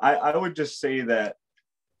 I would just say that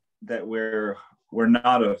we're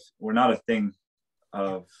not a thing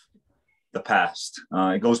of the past.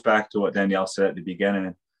 It goes back to what Danielle said at the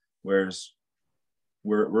beginning, whereas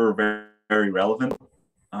we're very, very relevant.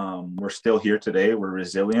 We're still here today. We're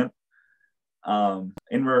resilient, and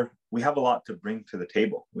we have a lot to bring to the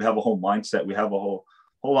table. We have a whole mindset. We have a whole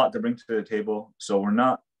lot to bring to the table. So we're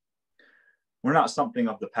not something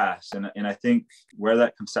of the past. And I think where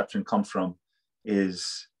that conception comes from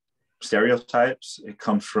is stereotypes. It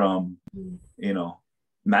comes from, you know,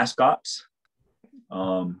 mascots.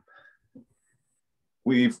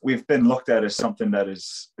 We've been looked at as something that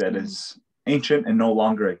is ancient and no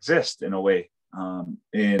longer exists in a way.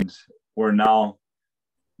 And we're now,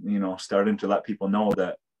 you know, starting to let people know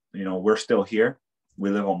that, you know, we're still here. We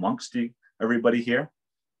live amongst everybody here,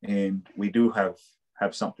 and we do have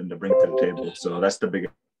something to bring to the table. So that's the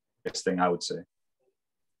biggest thing I would say.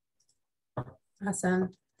 Awesome.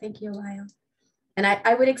 Thank you, Lyle. And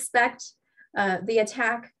I would expect the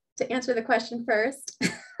attack to answer the question first.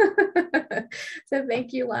 So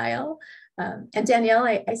thank you, Lyle. And Danielle,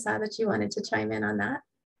 I saw that you wanted to chime in on that.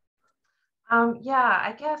 Yeah,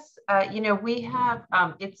 I guess, you know, we have,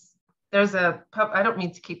 there's a pub, I don't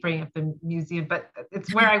mean to keep bringing up the museum, but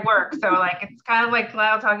it's where I work. So like, it's kind of like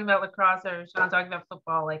Lyle talking about lacrosse or Sean talking about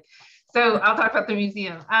football. Like, so I'll talk about the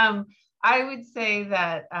museum. I would say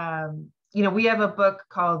that, you know, we have a book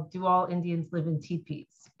called Do All Indians Live in Teepees?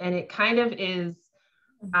 And it kind of is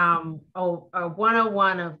a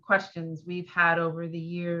 101 of questions we've had over the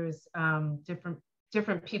years.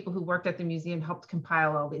 Different people who worked at the museum helped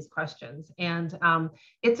compile all these questions. And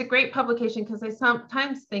it's a great publication, because I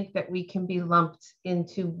sometimes think that we can be lumped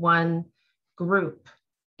into one group.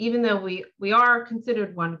 Even though we are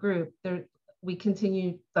considered one group, we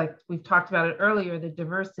continue, like we've talked about it earlier, the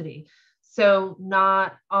diversity. So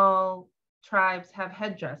not all tribes have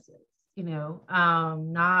headdresses, you know,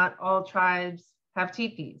 not all tribes have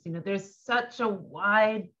teepees. You know, there's such a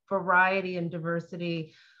wide variety and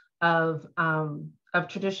diversity of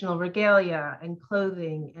traditional regalia and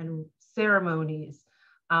clothing and ceremonies.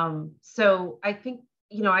 So I think,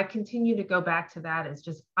 you know, I continue to go back to that as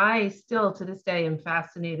just, I still to this day am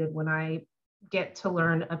fascinated when I get to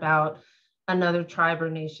learn about another tribe or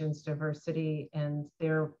nation's diversity and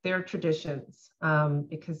their traditions,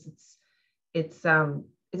 because it's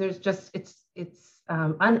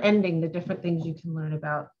unending the different things you can learn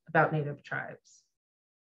about Native tribes.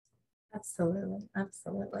 Absolutely,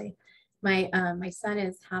 absolutely. My son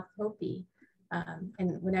is half Hopi,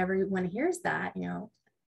 and whenever one hears that, you know,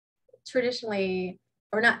 traditionally,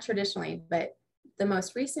 or not traditionally, but the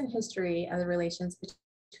most recent history of the relations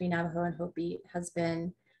between Navajo and Hopi has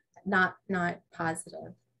been not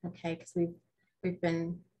positive. Okay, because we've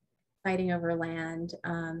been fighting over land,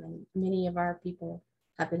 and many of our people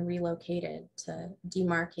have been relocated to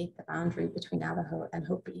demarcate the boundary between Navajo and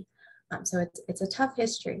Hopi. So it's a tough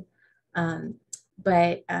history.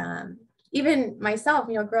 But even myself,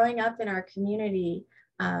 you know, growing up in our community,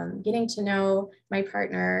 getting to know my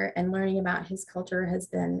partner and learning about his culture has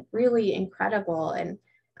been really incredible. And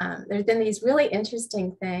there's been these really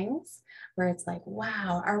interesting things where it's like,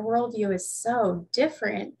 wow, our worldview is so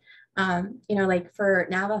different. You know, like for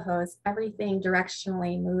Navajos, everything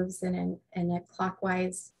directionally moves in a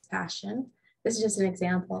clockwise fashion. This is just an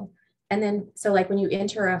example. And then, so like when you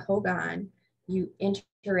enter a hogan, you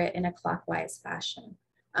enter it in a clockwise fashion.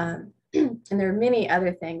 And there are many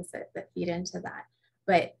other things that feed into that.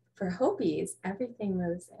 But for Hopis, everything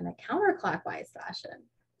moves in a counterclockwise fashion.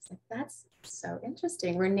 It's like, that's so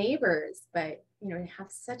interesting. We're neighbors, but you know, we have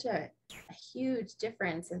such a huge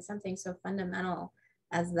difference in something so fundamental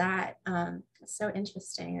as that. So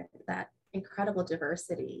interesting, that incredible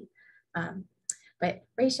diversity. But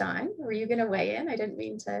Rayshawn, were you going to weigh in? I didn't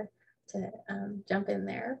mean to jump in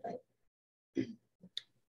there, but.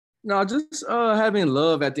 No, just having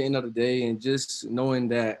love at the end of the day, and just knowing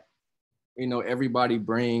that, you know, everybody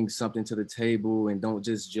brings something to the table, and don't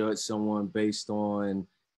just judge someone based on,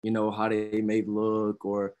 you know, how they may look,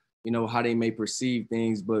 or, you know, how they may perceive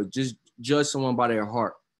things, but just judge someone by their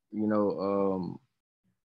heart. You know,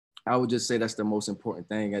 I would just say that's the most important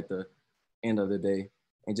thing at the end of the day,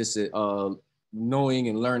 and just knowing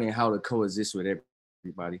and learning how to coexist with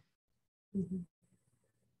everybody. Mm-hmm.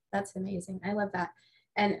 That's amazing. I love that.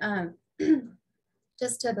 And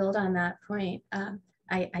just to build on that point,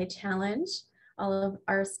 I challenge all of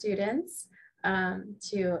our students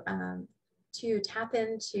to tap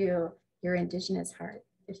into your Indigenous heart.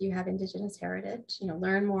 If you have Indigenous heritage, you know,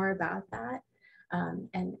 learn more about that,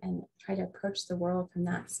 and try to approach the world from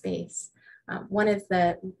that space. One of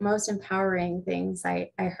the most empowering things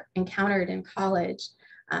I encountered in college,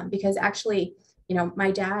 because actually, you know,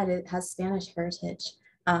 my dad has Spanish heritage.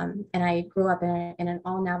 And I grew up in an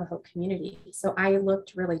all Navajo community. So I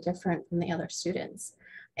looked really different from the other students.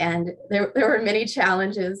 And there were many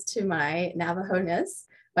challenges to my Navajo-ness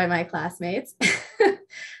by my classmates.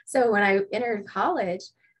 So when I entered college,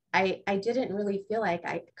 I didn't really feel like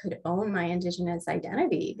I could own my Indigenous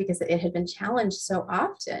identity because it had been challenged so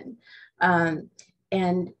often.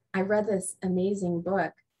 And I read this amazing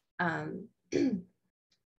book. And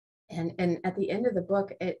at the end of the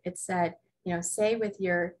book, it said, you know, say with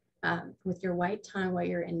your white tongue what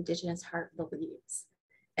your Indigenous heart believes.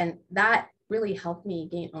 And that really helped me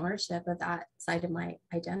gain ownership of that side of my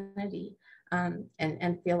identity, and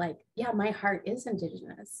feel like, yeah, my heart is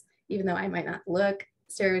Indigenous, even though I might not look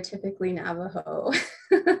stereotypically Navajo.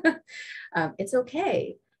 It's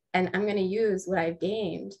okay. And I'm going to use what I've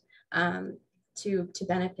gained to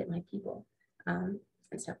benefit my people. And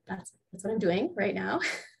so that's what I'm doing right now.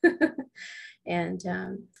 And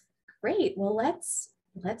great. Well, let's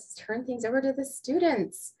turn things over to the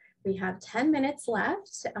students. We have 10 minutes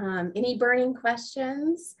left. Any burning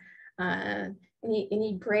questions?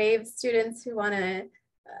 Any brave students who want to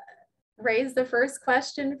raise the first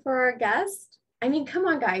question for our guest? I mean, come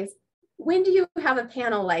on, guys. When do you have a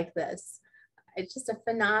panel like this? It's just a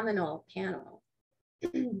phenomenal panel.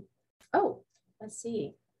 Oh, let's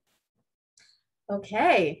see.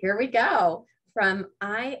 Okay, here we go. From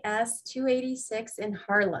IS 286 in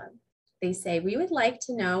Harlem. They say, we would like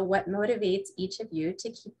to know what motivates each of you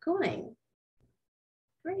to keep going.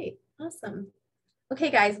 Great, awesome.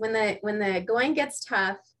 Okay, guys, when the going gets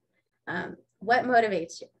tough, what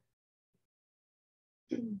motivates you?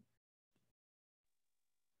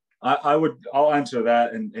 I'll answer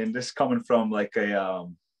that, and this coming from like a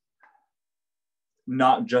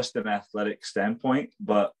not just an athletic standpoint,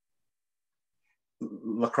 but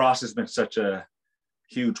lacrosse has been such a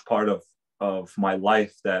huge part of my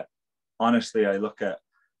life that honestly, I look at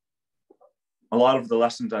a lot of the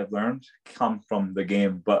lessons I've learned come from the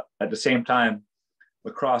game, but at the same time,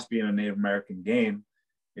 lacrosse being a Native American game,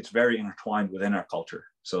 it's very intertwined within our culture.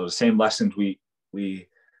 So the same lessons we're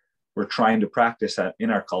trying to practice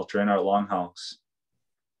in our culture, in our longhouse,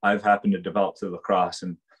 I've happened to develop through lacrosse.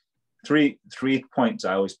 And three points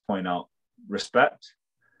I always point out: respect,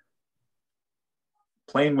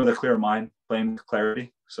 playing with a clear mind, playing with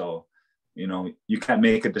clarity. So, you know, you can't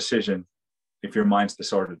make a decision if your mind's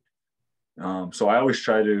disordered. So I always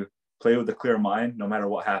try to play with a clear mind, no matter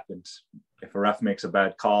what happens. If a ref makes a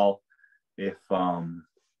bad call, if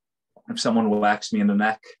someone whacks me in the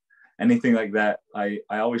neck, anything like that, I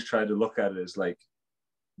always try to look at it as like,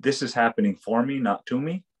 this is happening for me, not to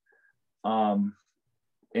me.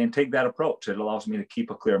 And take that approach. It allows me to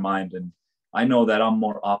keep a clear mind. And I know that I'm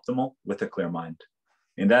more optimal with a clear mind.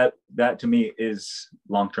 And that to me is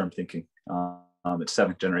long-term thinking. It's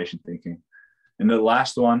seventh generation thinking. And the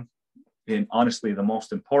last one, and honestly the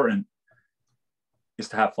most important, is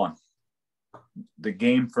to have fun. The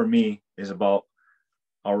game for me is about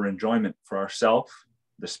our enjoyment for ourselves,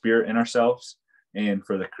 the spirit in ourselves, and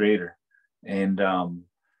for the creator. And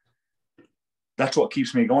that's what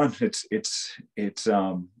keeps me going. It's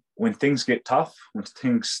when things get tough, when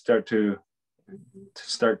things start to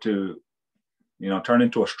you know, turn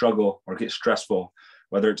into a struggle or get stressful,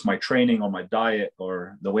 whether it's my training or my diet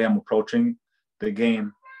or the way I'm approaching the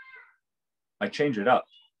game, I change it up.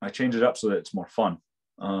 I change it up so that it's more fun.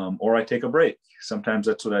 Or I take a break. Sometimes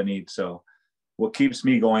that's what I need. So what keeps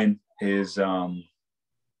me going is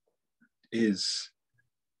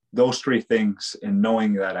those three things, and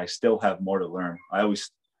knowing that I still have more to learn. I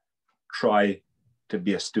always try to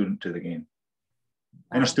be a student to the game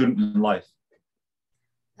and a student in life.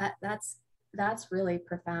 That's really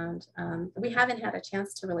profound. We haven't had a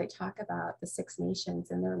chance to really talk about the Six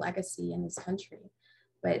Nations and their legacy in this country,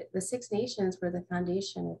 but the Six Nations were the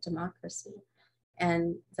foundation of democracy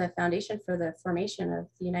and the foundation for the formation of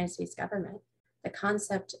the United States government. The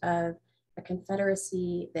concept of a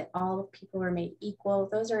confederacy, that all people were made equal,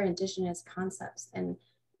 those are indigenous concepts, and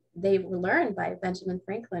they were learned by Benjamin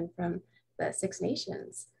Franklin from the Six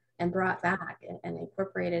Nations and brought back and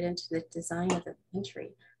incorporated into the design of the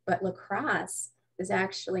country. But lacrosse is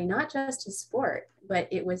actually not just a sport, but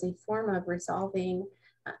it was a form of resolving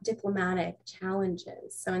diplomatic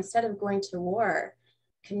challenges. So instead of going to war,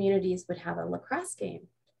 communities would have a lacrosse game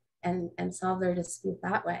and solve their dispute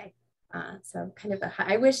that way. So kind of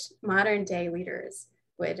I wish modern day leaders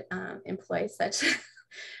would employ such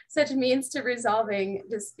such means to resolving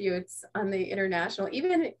disputes on the international,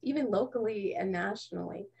 even locally and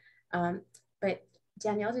nationally. But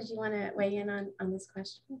Danielle, did you want to weigh in on this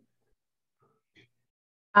question?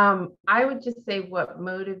 I would just say what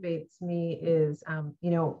motivates me is,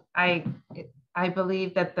 you know, I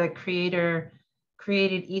believe that the Creator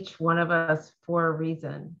created each one of us for a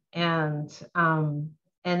reason, and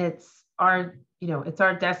it's our, you know, it's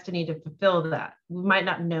our destiny to fulfill that. We might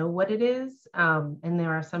not know what it is, and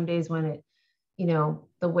there are some days when it, you know,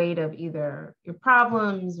 the weight of either your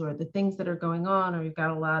problems or the things that are going on, or you've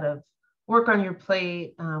got a lot of work on your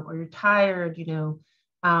plate, or you're tired, you know,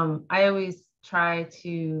 I always try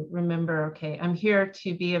to remember, okay, I'm here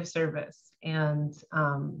to be of service, and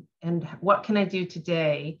what can I do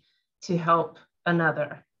today to help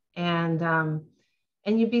another? And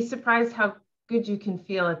you'd be surprised how good you can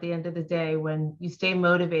feel at the end of the day when you stay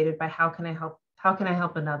motivated by how can I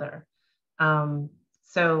help another?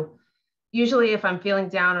 So usually if I'm feeling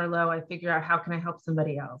down or low, I figure out how can I help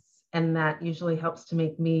somebody else? And that usually helps to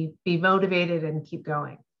make me be motivated and keep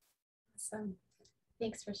going. Awesome.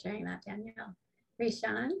 Thanks for sharing that, Danielle.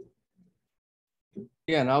 Rishan?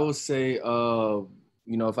 Yeah, and I would say,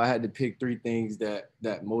 you know, if I had to pick three things that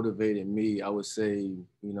motivated me, I would say,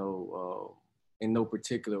 you know, in no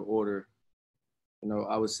particular order, you know,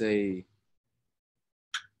 I would say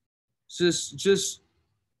just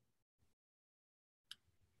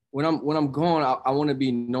when I'm gone, I want to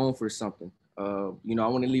be known for something. You know, I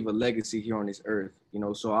want to leave a legacy here on this earth, you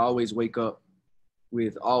know, so I always wake up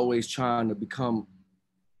with always trying to become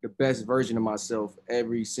the best version of myself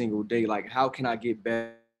every single day. Like, how can I get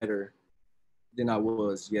better than I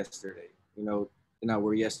was yesterday, you know, than I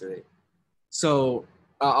were yesterday. So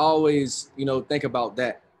I always, you know, think about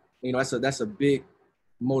that. You know, that's a big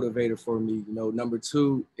motivator for me. You know, number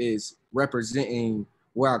two is representing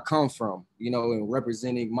where I come from, you know, and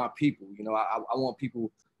representing my people. You know, I want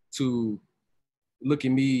people to look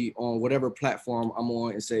at me on whatever platform I'm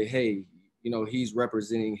on and say, hey, you know, he's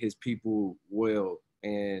representing his people well.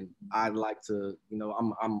 And I'd like to, you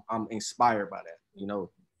know, I'm inspired by that, you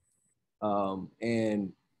know.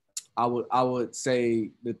 And I would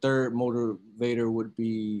say the third motivator would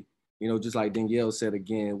be, you know, just like Danielle said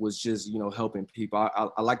again, was just, you know, helping people.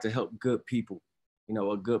 I like to help good people, you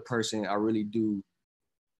know, a good person. I really do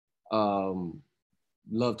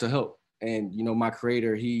love to help. And, you know, my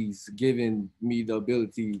Creator, he's given me the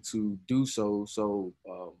ability to do so. So,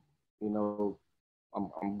 you know,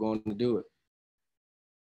 I'm going to do it.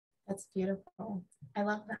 That's beautiful. I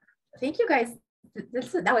love that. Thank you guys.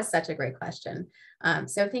 That was such a great question.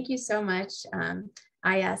 So thank you so much.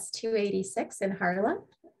 IS 286 in Harlem.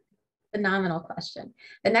 Phenomenal question.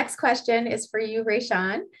 The next question is for you,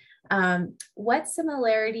 Rayshawn. What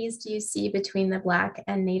similarities do you see between the Black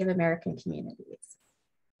and Native American communities?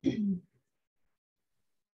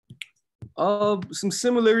 Some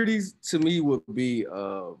similarities to me would be,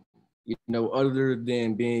 you know, other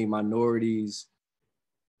than being minorities,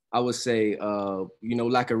 I would say, you know,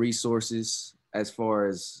 lack of resources as far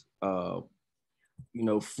as, you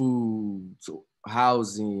know, food,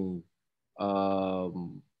 housing,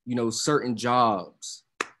 you know, certain jobs.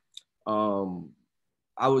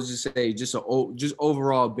 I would just say just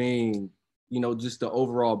overall being, you know, just the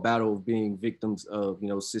overall battle of being victims of, you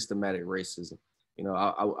know, systematic racism. You know,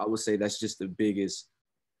 I would say that's just the biggest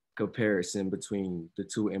comparison between the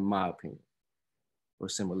two, in my opinion, or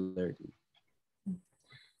similarity.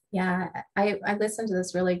 Yeah, I listened to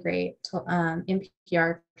this really great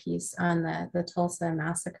NPR piece on the Tulsa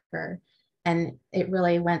massacre, and it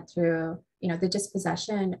really went through, you know, the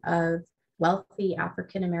dispossession of wealthy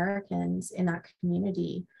African Americans in that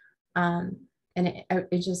community, and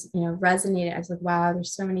it just, you know, resonated. I was like, wow,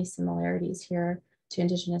 there's so many similarities here to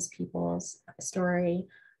Indigenous peoples' story.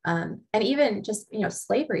 And even just,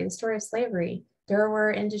 slavery, the story of slavery. There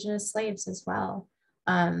were Indigenous slaves as well,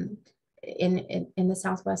 in the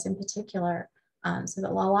Southwest in particular. So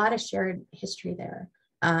a lot of shared history there.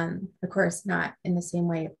 Of course, not in the same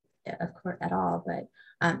way, of course, at all. But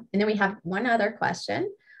and then we have one other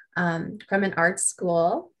question from an art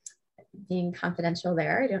school, being confidential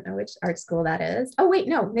there. I don't know which art school that is. Oh, wait,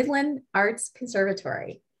 no, Midland Arts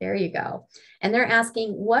Conservatory. There you go. And they're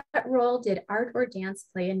asking, what role did art or dance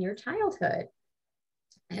play in your childhood?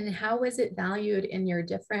 And how was it valued in your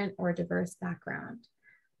different or diverse background?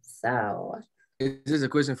 So. Is this a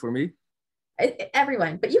question for me?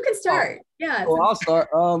 Everyone, but you can start. Yeah. Well, I'll start.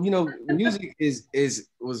 Music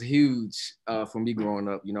was huge for me growing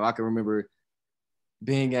up. I can remember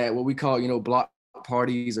being at what we call, block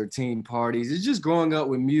parties or team parties. It's just growing up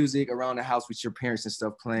with music around the house with your parents and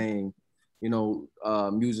stuff playing,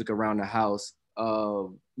 music around the house. I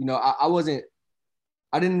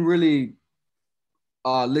didn't really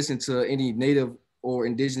listen to any native or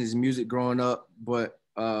indigenous music growing up, but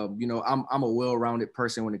I'm a well-rounded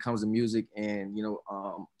person when it comes to music, and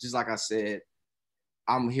just like I said,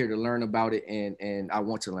 I'm here to learn about it, and I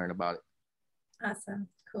want to learn about it. Awesome,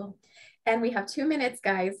 cool. And we have 2 minutes,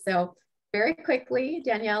 guys. So very quickly,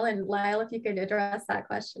 Danielle and Lyle, if you could address that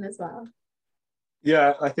question as well.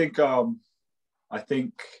 Yeah, I think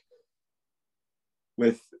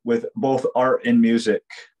with both art and music,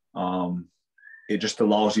 it just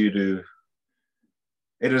allows you to.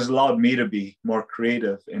 It has allowed me to be more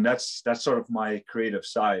creative, and that's sort of my creative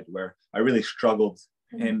side, where I really struggled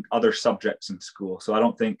in other subjects in school. So I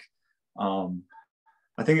don't think,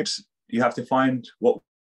 I think you have to find what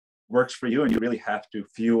works for you, and you really have to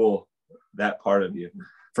fuel that part of you.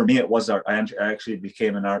 For me, it was art. I actually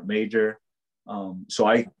became an art major, so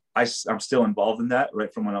I'm still involved in that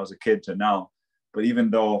right from when I was a kid to now. But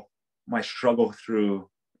even though my struggle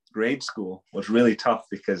through grade school was really tough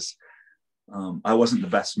because I wasn't the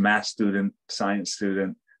best math student, science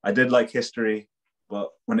student. I did like history, but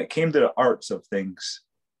when it came to the arts of things,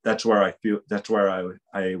 that's where I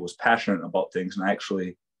was passionate about things, and I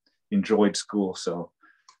actually enjoyed school. So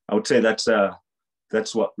I would say that's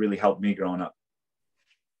what really helped me growing up.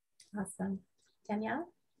 Awesome. Danielle?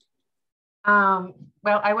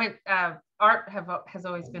 Well, I went, art has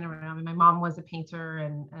always been around. And my mom was a painter,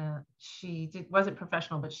 and she wasn't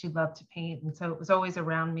professional, but she loved to paint. And so it was always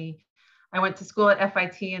around me. I went to school at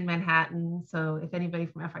FIT in Manhattan. So if anybody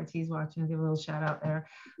from FIT is watching, I'll give a little shout out there.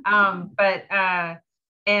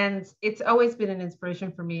 And it's always been an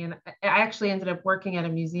inspiration for me. And I actually ended up working at a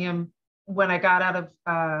museum. When I got out of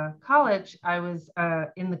college, I was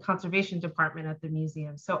in the conservation department at the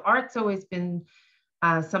museum. So art's always been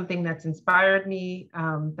something that's inspired me,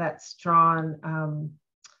 that's drawn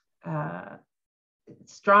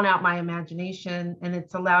out my imagination, and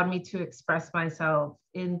it's allowed me to express myself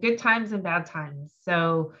in good times and bad times.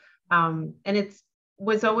 So, and it's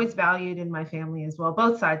was always valued in my family as well,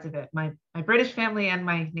 both sides of it, my British family and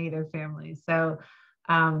my Native family. So,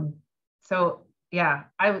 yeah,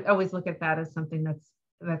 I always look at that as something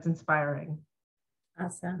that's inspiring.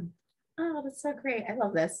 Awesome. Oh, that's so great. I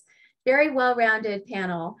love this. Very well-rounded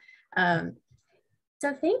panel.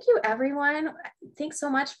 So thank you, everyone. Thanks so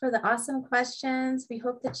much for the awesome questions. We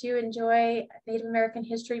hope that you enjoy Native American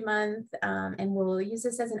History Month, and we'll use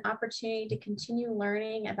this as an opportunity to continue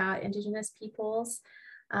learning about Indigenous peoples,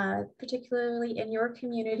 particularly in your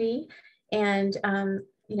community. And,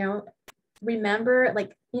 remember,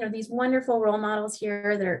 these wonderful role models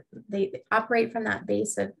here, they operate from that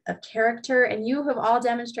base of character, and you have all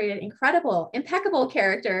demonstrated impeccable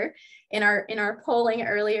character in our polling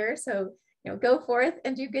earlier. So, go forth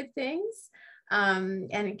and do good things,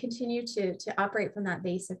 and continue to operate from that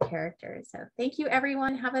base of character. So thank you,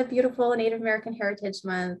 everyone. Have a beautiful Native American Heritage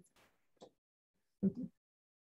Month.